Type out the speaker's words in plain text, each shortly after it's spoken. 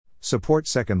Support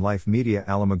Second Life Media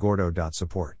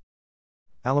Alamogordo.support.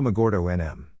 Alamogordo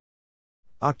NM.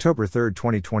 October 3,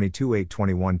 2022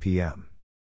 8:21 p.m.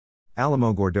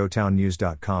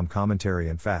 AlamogordoTownNews.com Commentary.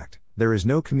 In fact, there is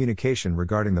no communication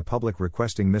regarding the public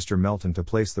requesting Mr. Melton to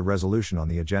place the resolution on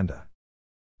the agenda.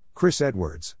 Chris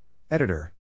Edwards,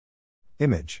 Editor.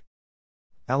 Image.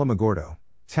 Alamogordo,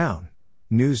 Town.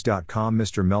 News.com.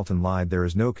 Mr. Melton lied. There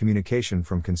is no communication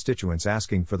from constituents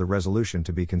asking for the resolution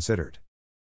to be considered.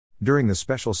 During the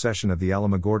special session of the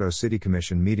Alamogordo City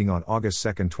Commission meeting on August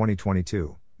 2,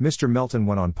 2022, Mr. Melton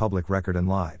went on public record and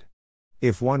lied.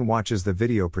 If one watches the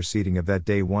video proceeding of that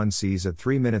day, one sees at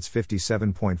 3 minutes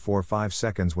 57.45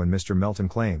 seconds when Mr. Melton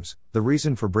claims, "The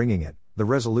reason for bringing it, the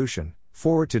resolution,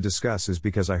 forward to discuss is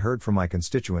because I heard from my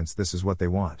constituents this is what they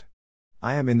want.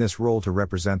 I am in this role to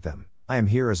represent them. I am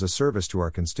here as a service to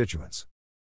our constituents.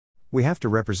 We have to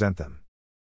represent them."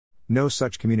 No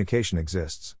such communication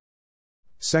exists.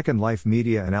 Second Life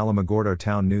Media and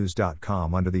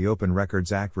AlamogordoTownNews.com. Under the Open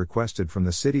Records Act, requested from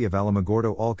the City of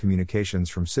Alamogordo all communications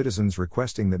from citizens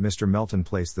requesting that Mr. Melton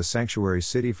place the sanctuary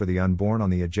city for the unborn on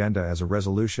the agenda as a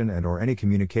resolution, and or any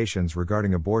communications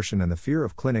regarding abortion and the fear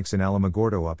of clinics in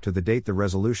Alamogordo up to the date the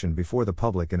resolution before the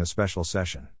public in a special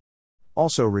session.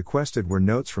 Also requested were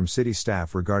notes from city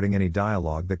staff regarding any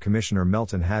dialogue that Commissioner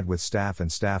Melton had with staff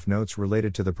and staff notes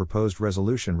related to the proposed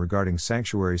resolution regarding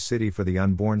sanctuary city for the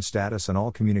unborn status, and all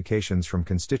communications from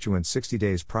constituents 60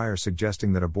 days prior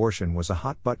suggesting that abortion was a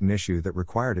hot-button issue that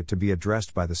required it to be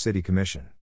addressed by the City Commission.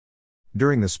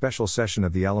 During the special session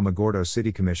of the Alamogordo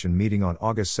City Commission meeting on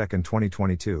August 2,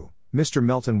 2022, Mr.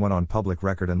 Melton went on public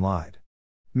record and lied.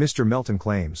 Mr. Melton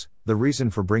claims, "The reason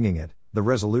for bringing it, the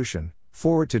resolution,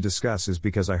 forward to discuss is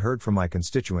because I heard from my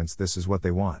constituents this is what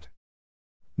they want."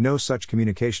 No such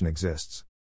communication exists.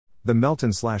 The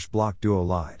Melton/Block duo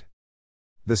lied.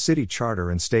 The city charter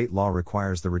and state law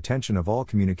requires the retention of all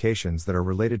communications that are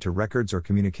related to records or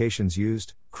communications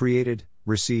used, created,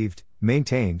 received,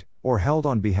 maintained, or held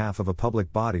on behalf of a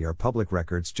public body are public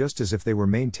records, just as if they were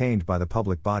maintained by the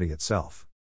public body itself.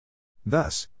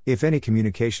 Thus, if any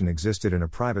communication existed in a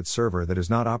private server that is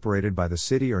not operated by the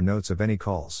city, or notes of any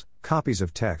calls, copies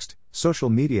of text, social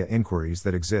media inquiries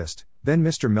that exist, then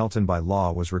Mr. Melton by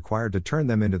law was required to turn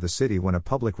them into the city when a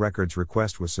public records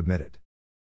request was submitted.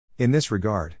 In this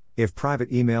regard, if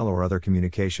private email or other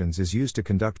communications is used to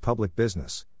conduct public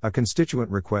business, a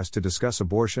constituent request to discuss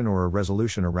abortion or a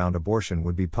resolution around abortion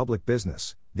would be public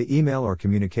business. The email or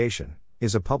communication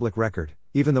is a public record,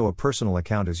 even though a personal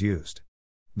account is used.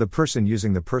 The person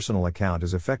using the personal account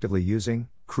is effectively using,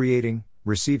 creating,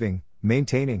 receiving,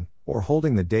 maintaining, or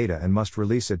holding the data and must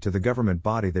release it to the government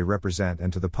body they represent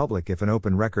and to the public if an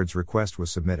open records request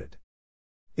was submitted.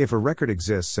 If a record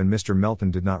exists and Mr. Melton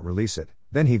did not release it,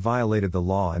 then he violated the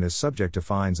law and is subject to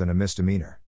fines and a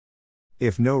misdemeanor.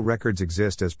 If no records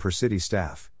exist as per city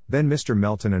staff, then Mr.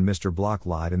 Melton and Mr. Block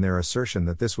lied in their assertion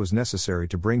that this was necessary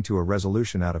to bring to a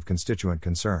resolution out of constituent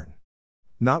concern.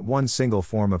 Not one single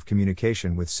form of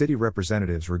communication with city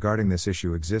representatives regarding this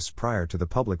issue exists prior to the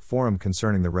public forum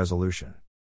concerning the resolution.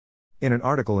 In an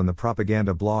article in the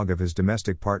propaganda blog of his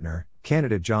domestic partner,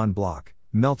 candidate John Block,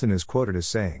 Melton is quoted as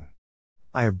saying,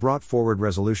 "I have brought forward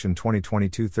Resolution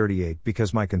 2022-38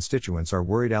 because my constituents are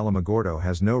worried Alamogordo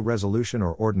has no resolution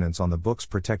or ordinance on the books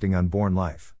protecting unborn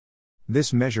life.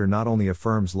 This measure not only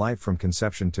affirms life from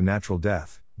conception to natural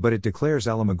death, but it declares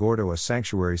Alamogordo a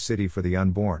sanctuary city for the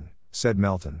unborn," said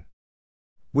Melton.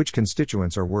 Which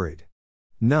constituents are worried?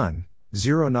 None,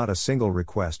 zero, not a single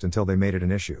request until they made it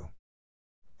an issue.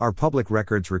 Our public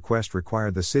records request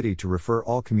required the city to refer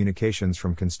all communications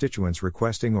from constituents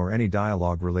requesting or any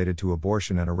dialogue related to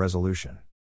abortion and a resolution.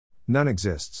 None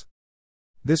exists.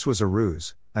 This was a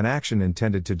ruse, an action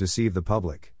intended to deceive the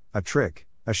public, a trick,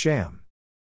 a sham.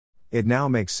 It now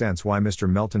makes sense why Mr.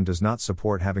 Melton does not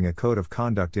support having a code of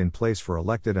conduct in place for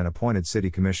elected and appointed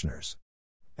city commissioners.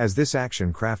 As this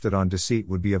action crafted on deceit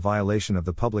would be a violation of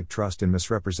the public trust in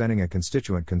misrepresenting a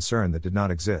constituent concern that did not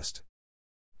exist.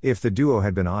 If the duo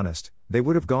had been honest, they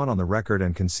would have gone on the record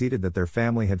and conceded that their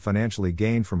family had financially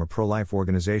gained from a pro-life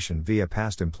organization via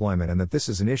past employment and that this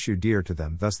is an issue dear to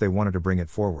them, thus they wanted to bring it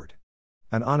forward.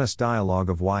 An honest dialogue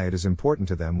of why it is important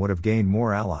to them would have gained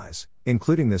more allies,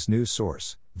 including this news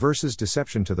source, versus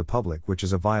deception to the public, which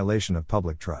is a violation of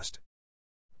public trust.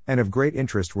 And of great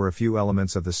interest were a few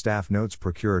elements of the staff notes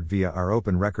procured via our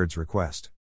open records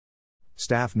request.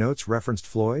 Staff notes referenced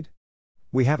Floyd?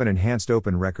 We have an enhanced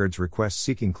open records request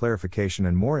seeking clarification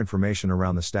and more information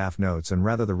around the staff notes, and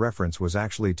rather the reference was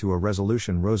actually to a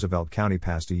resolution Roosevelt County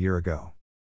passed a year ago.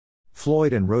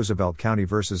 Floyd and Roosevelt County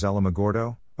versus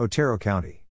Alamogordo, Otero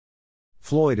County.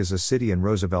 Floyd is a city in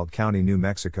Roosevelt County, New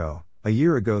Mexico. A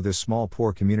year ago this small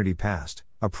poor community passed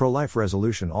a pro-life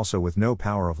resolution, also with no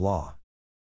power of law.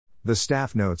 The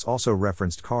staff notes also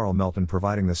referenced Carl Melton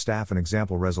providing the staff an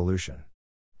example resolution.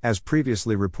 As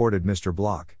previously reported,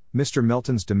 Mr.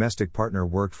 Melton's domestic partner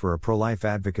worked for a pro-life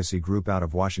advocacy group out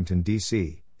of Washington,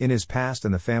 D.C. in his past,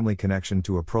 and the family connection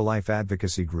to a pro-life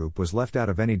advocacy group was left out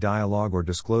of any dialogue or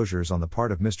disclosures on the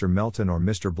part of Mr. Melton or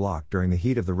Mr. Block during the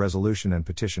heat of the resolution and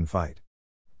petition fight.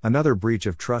 Another breach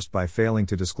of trust by failing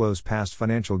to disclose past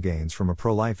financial gains from a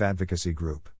pro-life advocacy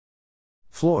group.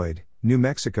 Floyd, New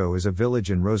Mexico is a village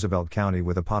in Roosevelt County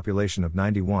with a population of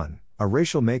 91, a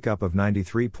racial makeup of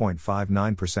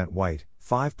 93.59% white,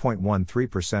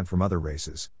 5.13% from other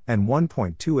races, and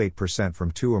 1.28% from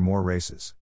two or more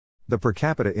races. The per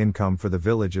capita income for the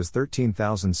village is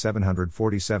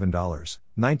 $13,747.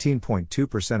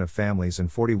 19.2% of families and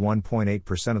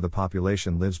 41.8% of the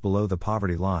population lives below the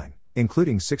poverty line,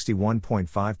 including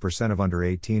 61.5% of under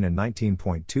 18 and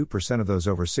 19.2% of those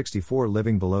over 64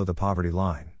 living below the poverty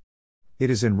line. It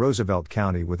is in Roosevelt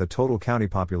County with a total county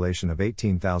population of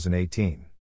 18,018.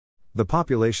 The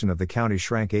population of the county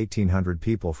shrank 1,800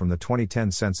 people from the 2010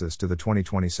 census to the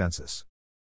 2020 census.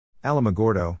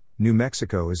 Alamogordo, New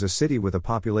Mexico is a city with a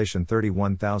population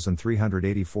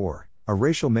 31,384, a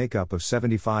racial makeup of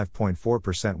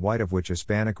 75.4% white, of which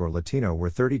Hispanic or Latino were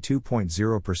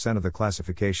 32.0% of the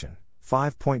classification,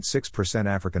 5.6%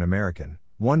 African American,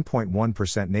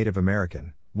 1.1% Native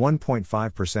American,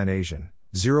 1.5% Asian,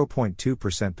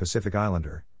 0.2% Pacific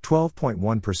Islander,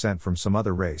 12.1% from some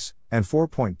other race, and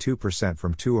 4.2%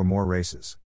 from two or more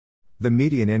races. The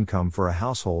median income for a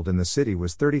household in the city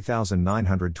was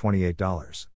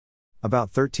 $30,928.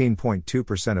 About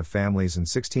 13.2% of families and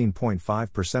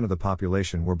 16.5% of the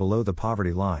population were below the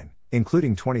poverty line,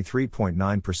 including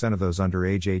 23.9% of those under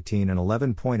age 18 and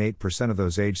 11.8% of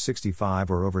those age 65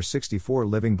 or over 64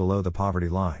 living below the poverty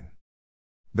line.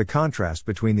 The contrast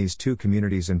between these two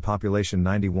communities in population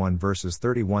 91 versus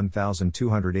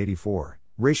 31,284,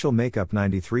 racial makeup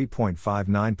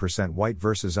 93.59% white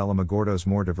versus Alamogordo's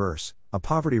more diverse, a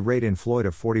poverty rate in Floyd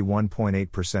of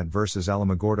 41.8% versus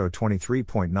Alamogordo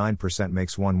 23.9%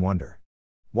 makes one wonder.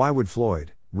 Why would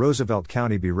Floyd, Roosevelt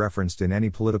County be referenced in any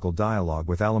political dialogue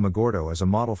with Alamogordo as a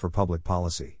model for public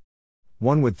policy?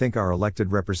 One would think our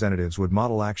elected representatives would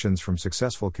model actions from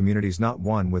successful communities, not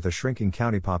one with a shrinking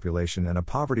county population and a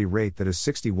poverty rate that is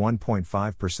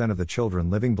 61.5% of the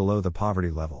children living below the poverty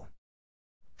level.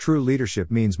 True leadership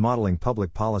means modeling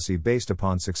public policy based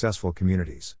upon successful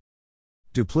communities.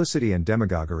 Duplicity and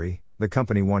demagoguery, the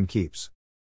company one keeps.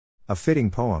 A fitting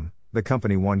poem, the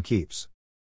company one keeps.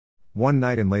 One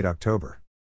night in late October,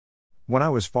 when I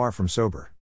was far from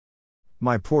sober,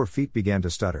 my poor feet began to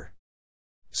stutter.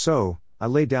 So, I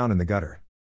lay down in the gutter.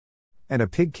 And a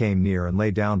pig came near and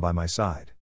lay down by my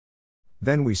side.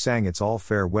 Then we sang It's All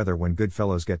Fair Weather When Good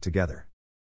Fellows Get Together.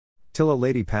 Till a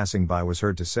lady passing by was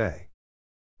heard to say,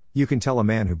 You can tell a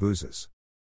man who boozes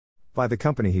by the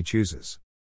company he chooses.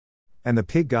 And the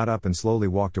pig got up and slowly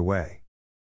walked away.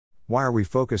 Why are we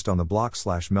focused on the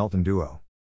Block/Melton duo?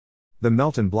 The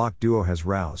Melton-Block duo has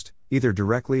roused, either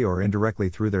directly or indirectly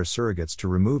through their surrogates, to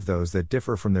remove those that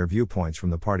differ from their viewpoints from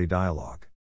the party dialogue.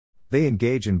 They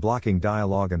engage in blocking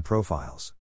dialogue and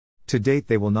profiles. To date,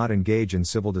 they will not engage in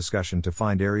civil discussion to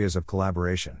find areas of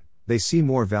collaboration. They see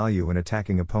more value in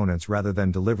attacking opponents rather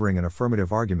than delivering an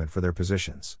affirmative argument for their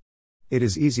positions. It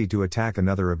is easy to attack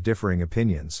another of differing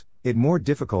opinions, it more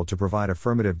difficult to provide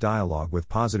affirmative dialogue with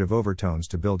positive overtones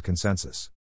to build consensus.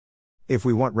 If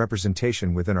we want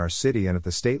representation within our city and at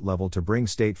the state level to bring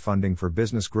state funding for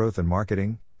business growth and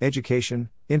marketing, education,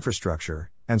 infrastructure,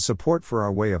 and support for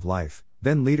our way of life,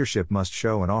 then leadership must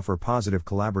show and offer positive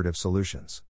collaborative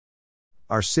solutions.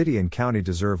 Our city and county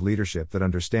deserve leadership that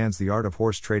understands the art of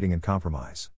horse trading and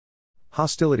compromise.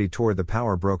 Hostility toward the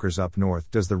power brokers up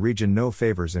north does the region no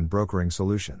favors in brokering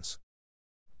solutions.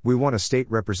 We want a state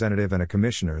representative and a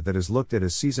commissioner that is looked at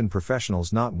as seasoned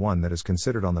professionals, not one that is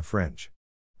considered on the fringe.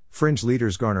 Fringe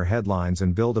leaders garner headlines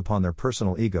and build upon their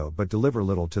personal ego but deliver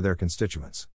little to their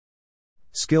constituents.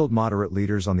 Skilled moderate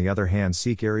leaders, on the other hand,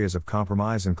 seek areas of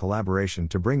compromise and collaboration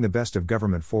to bring the best of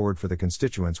government forward for the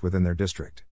constituents within their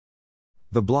district.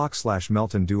 The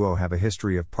Block/Melton duo have a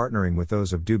history of partnering with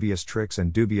those of dubious tricks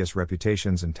and dubious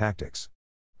reputations and tactics.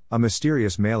 A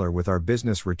mysterious mailer with our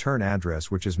business return address,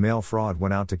 which is mail fraud,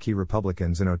 went out to key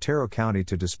Republicans in Otero County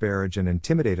to disparage and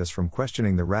intimidate us from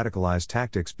questioning the radicalized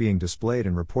tactics being displayed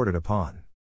and reported upon.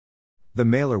 The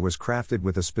mailer was crafted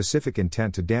with a specific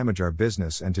intent to damage our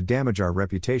business and to damage our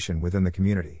reputation within the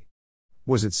community.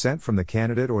 Was it sent from the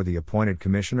candidate or the appointed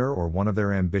commissioner or one of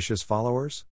their ambitious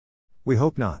followers? We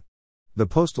hope not. The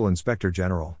Postal Inspector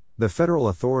General, the federal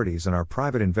authorities and our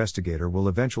private investigator will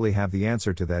eventually have the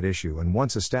answer to that issue, and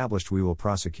once established we will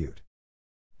prosecute.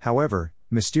 However,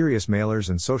 mysterious mailers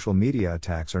and social media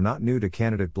attacks are not new to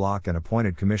candidate Block and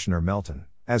appointed Commissioner Melton,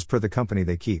 as per the company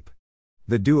they keep.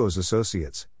 The duo's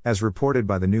associates, as reported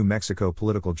by the New Mexico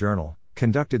Political Journal,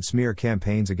 conducted smear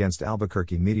campaigns against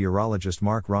Albuquerque meteorologist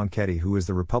Mark Ronchetti, who is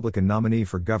the Republican nominee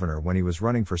for governor when he was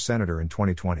running for senator in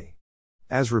 2020.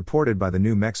 As reported by the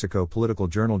New Mexico Political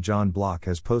Journal, John Block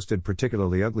has posted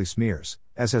particularly ugly smears,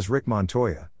 as has Rick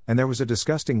Montoya, and there was a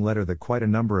disgusting letter that quite a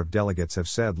number of delegates have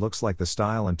said looks like the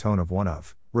style and tone of one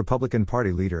of Republican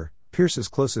Party leader Pierce's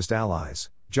closest allies,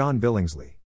 John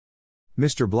Billingsley.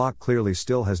 Mr. Block clearly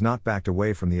still has not backed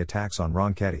away from the attacks on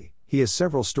Ronchetti. He has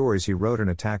several stories he wrote an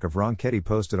attack of Ronchetti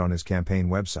posted on his campaign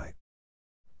website.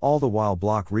 All the while,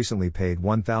 Block recently paid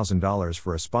 $1,000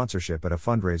 for a sponsorship at a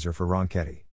fundraiser for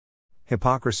Ronchetti.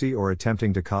 Hypocrisy or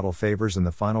attempting to coddle favors in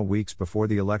the final weeks before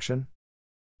the election?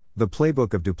 The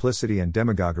playbook of duplicity and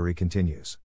demagoguery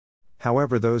continues.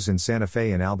 However, those in Santa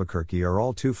Fe and Albuquerque are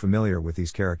all too familiar with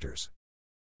these characters.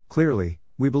 Clearly,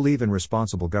 we believe in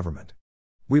responsible government.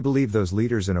 We believe those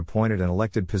leaders in appointed and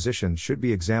elected positions should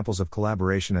be examples of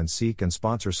collaboration and seek and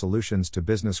sponsor solutions to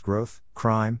business growth,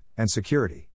 crime, and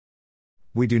security.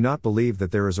 We do not believe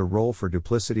that there is a role for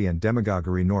duplicity and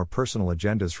demagoguery nor personal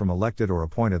agendas from elected or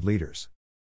appointed leaders.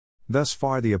 Thus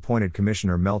far, the appointed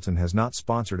Commissioner Melton has not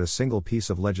sponsored a single piece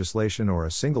of legislation or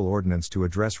a single ordinance to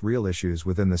address real issues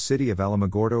within the city of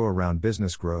Alamogordo around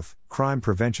business growth, crime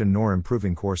prevention, nor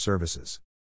improving core services.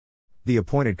 The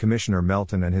appointed Commissioner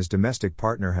Melton and his domestic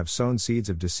partner have sown seeds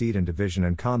of deceit and division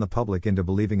and conned the public into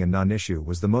believing a non-issue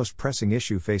was the most pressing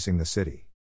issue facing the city.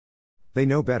 They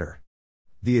know better.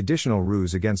 The additional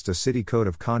ruse against a city code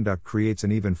of conduct creates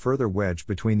an even further wedge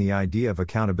between the idea of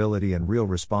accountability and real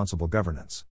responsible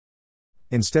governance.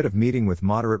 Instead of meeting with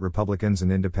moderate Republicans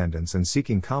and independents and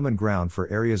seeking common ground for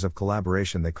areas of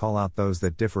collaboration, they call out those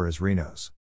that differ as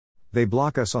Rhinos. They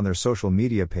block us on their social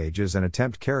media pages and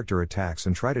attempt character attacks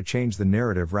and try to change the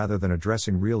narrative rather than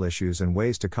addressing real issues and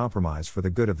ways to compromise for the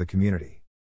good of the community.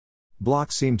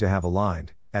 Block seem to have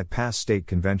aligned, at past state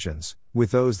conventions,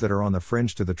 with those that are on the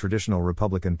fringe to the traditional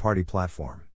Republican Party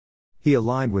platform. He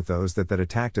aligned with those that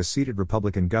attacked a seated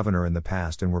Republican governor in the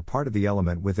past and were part of the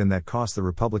element within that cost the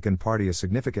Republican Party a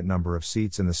significant number of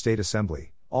seats in the state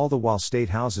assembly, all the while state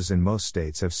houses in most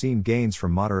states have seen gains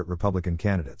from moderate Republican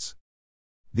candidates.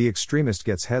 The extremist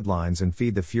gets headlines and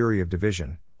feed the fury of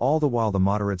division, all the while the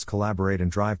moderates collaborate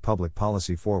and drive public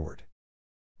policy forward.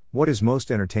 What is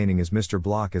most entertaining is Mr.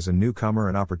 Block as a newcomer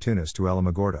and opportunist to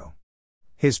Alamogordo.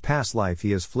 His past life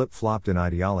he has flip-flopped in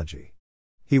ideology.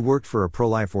 He worked for a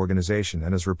pro-life organization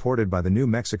and is reported by the New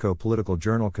Mexico Political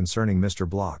Journal concerning Mr.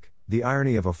 Block, the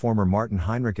irony of a former Martin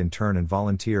Heinrich intern and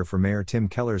volunteer for Mayor Tim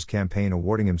Keller's campaign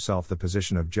awarding himself the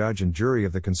position of judge and jury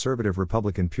of the conservative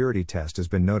Republican purity test has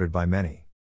been noted by many.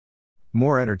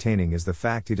 More entertaining is the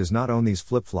fact he does not own these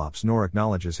flip-flops nor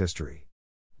acknowledge his history.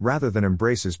 Rather than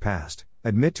embrace his past,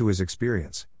 admit to his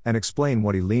experience, and explain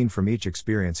what he learned from each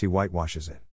experience, he whitewashes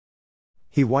it.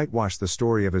 He whitewashed the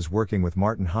story of his working with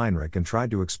Martin Heinrich and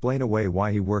tried to explain away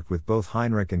why he worked with both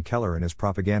Heinrich and Keller in his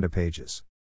propaganda pages.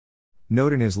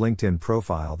 Note in his LinkedIn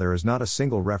profile there is not a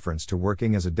single reference to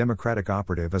working as a Democratic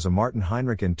operative as a Martin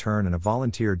Heinrich intern and a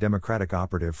volunteer Democratic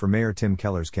operative for Mayor Tim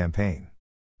Keller's campaign.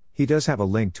 He does have a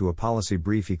link to a policy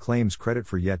brief he claims credit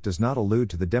for, yet does not allude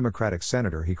to the Democratic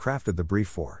senator he crafted the brief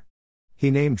for.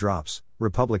 He name drops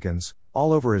Republicans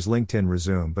all over his LinkedIn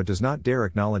resume but does not dare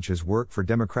acknowledge his work for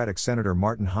Democratic Senator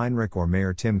Martin Heinrich or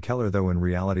Mayor Tim Keller, though in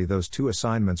reality those two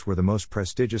assignments were the most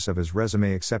prestigious of his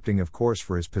resume, excepting of course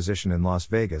for his position in Las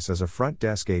Vegas as a front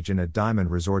desk agent at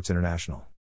Diamond Resorts International.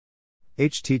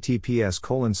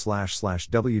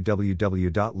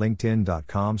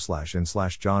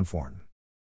 https://www.linkedin.com/in/johnforn.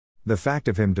 The fact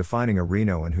of him defining a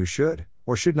Reno and who should,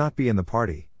 or should not be in the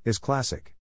party, is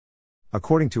classic.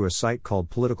 According to a site called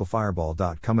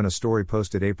politicalfireball.com in a story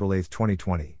posted April 8,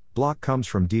 2020, Block comes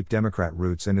from deep Democrat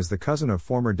roots and is the cousin of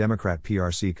former Democrat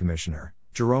PRC Commissioner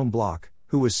Jerome Block,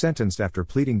 who was sentenced after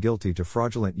pleading guilty to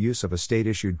fraudulent use of a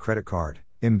state-issued credit card,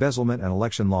 embezzlement and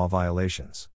election law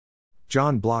violations.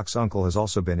 John Block's uncle has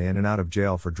also been in and out of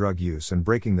jail for drug use and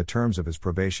breaking the terms of his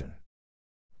probation.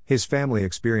 His family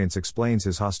experience explains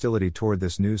his hostility toward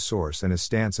this news source and his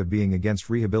stance of being against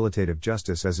rehabilitative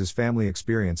justice, as his family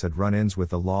experience had run-ins with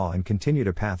the law and continued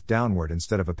a path downward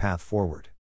instead of a path forward.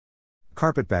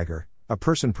 Carpetbagger, a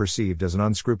person perceived as an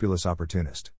unscrupulous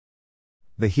opportunist.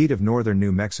 The heat of northern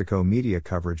New Mexico media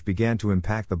coverage began to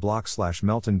impact the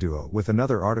Block/Melton duo with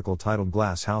another article titled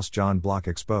Glass House John Block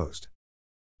Exposed.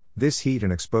 This heat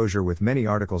and exposure with many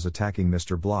articles attacking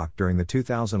Mr. Block during the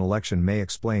 2000 election may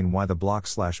explain why the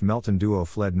Block/Melton duo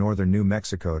fled northern New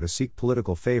Mexico to seek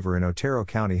political favor in Otero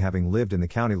County, having lived in the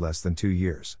county less than 2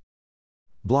 years.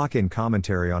 Block, in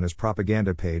commentary on his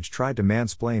propaganda page, tried to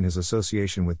mansplain his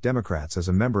association with Democrats as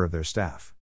a member of their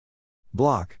staff.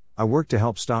 Block: I worked to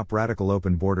help stop radical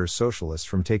open borders socialists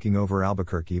from taking over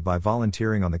Albuquerque by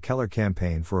volunteering on the Keller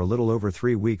campaign for a little over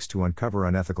 3 weeks to uncover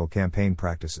unethical campaign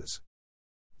practices.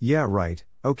 Yeah, right,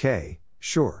 okay,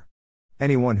 sure.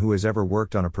 Anyone who has ever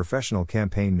worked on a professional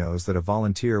campaign knows that a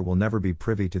volunteer will never be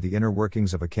privy to the inner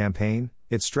workings of a campaign,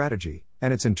 its strategy,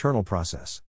 and its internal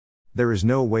process. There is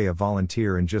no way a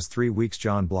volunteer in just 3 weeks,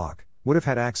 John Block, would have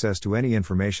had access to any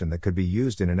information that could be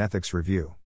used in an ethics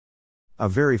review. A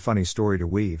very funny story to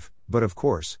weave, but of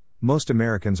course, most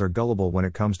Americans are gullible when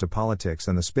it comes to politics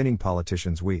and the spinning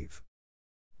politicians weave.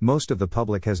 Most of the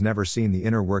public has never seen the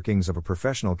inner workings of a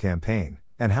professional campaign,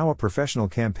 and how a professional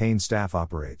campaign staff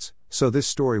operates, so this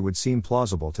story would seem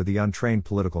plausible to the untrained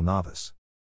political novice.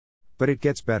 But it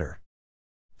gets better.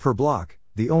 Per Block,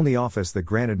 the only office that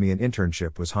granted me an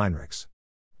internship was Heinrich's.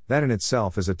 That in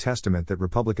itself is a testament that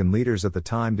Republican leaders at the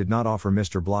time did not offer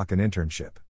Mr. Block an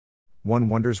internship. One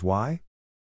wonders why?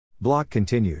 Block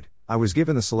continued, I was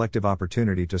given the selective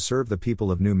opportunity to serve the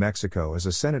people of New Mexico as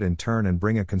a Senate intern and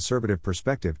bring a conservative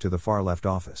perspective to the far-left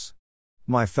office.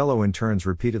 My fellow interns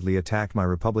repeatedly attacked my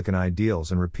Republican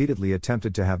ideals and repeatedly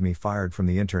attempted to have me fired from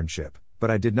the internship, but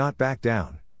I did not back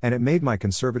down, and it made my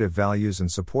conservative values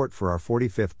and support for our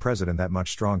 45th president that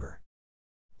much stronger.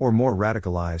 Or more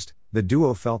radicalized, the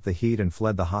duo felt the heat and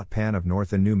fled the hot pan of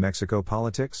North and New Mexico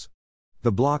politics?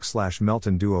 The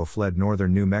Block/Melton duo fled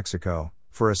northern New Mexico,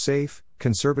 for a safe,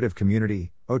 conservative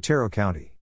community, Otero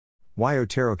County. Why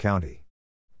Otero County?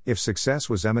 If success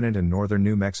was imminent in northern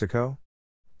New Mexico?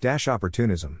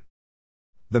 Opportunism.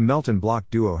 The Melton Block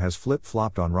duo has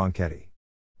flip-flopped on Ronchetti.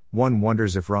 One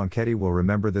wonders if Ronchetti will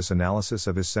remember this analysis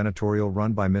of his senatorial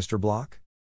run by Mr. Block?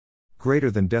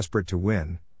 Greater than desperate to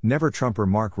win, never-Trumper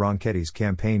Mark Ronchetti's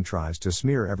campaign tries to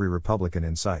smear every Republican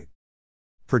in sight.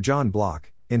 Per John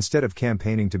Block, instead of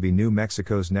campaigning to be New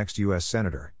Mexico's next U.S.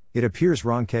 Senator, it appears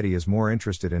Ronchetti is more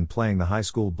interested in playing the high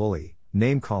school bully,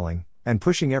 name-calling, and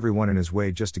pushing everyone in his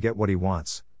way just to get what he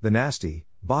wants. The nasty,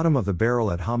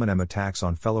 bottom-of-the-barrel ad hominem attacks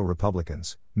on fellow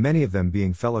Republicans, many of them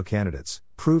being fellow candidates,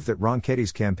 prove that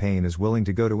Ronchetti's campaign is willing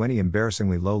to go to any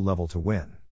embarrassingly low level to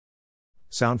win.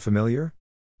 Sound familiar?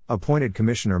 Appointed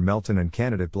Commissioner Melton and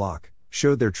candidate Block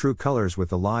showed their true colors with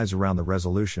the lies around the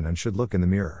resolution and should look in the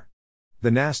mirror.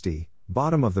 The nasty,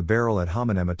 bottom-of-the-barrel ad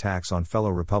hominem attacks on fellow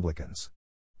Republicans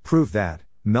prove that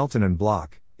Melton and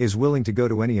Block is willing to go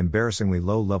to any embarrassingly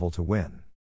low level to win.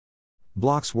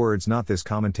 Block's words, not this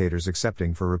commentator's,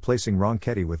 accepting for replacing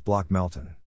Ronchetti with Block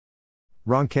Melton.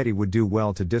 Ronchetti would do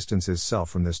well to distance himself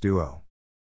from this duo.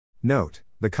 Note,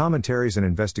 the commentaries and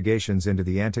investigations into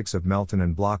the antics of Melton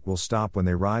and Block will stop when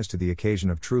they rise to the occasion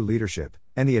of true leadership,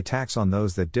 and the attacks on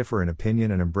those that differ in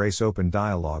opinion and embrace open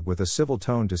dialogue with a civil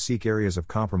tone to seek areas of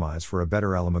compromise for a better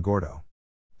Alamogordo.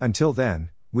 Until then,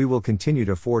 we will continue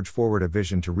to forge forward a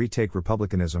vision to retake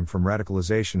republicanism from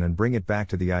radicalization and bring it back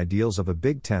to the ideals of a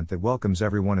big tent that welcomes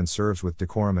everyone and serves with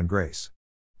decorum and grace.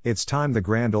 It's time the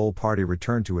grand old party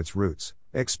returned to its roots,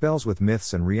 expels with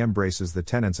myths and re-embraces the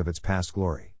tenets of its past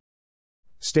glory.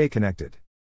 Stay connected.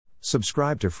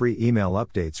 Subscribe to free email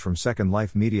updates from Second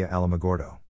Life Media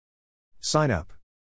Alamogordo. Sign up.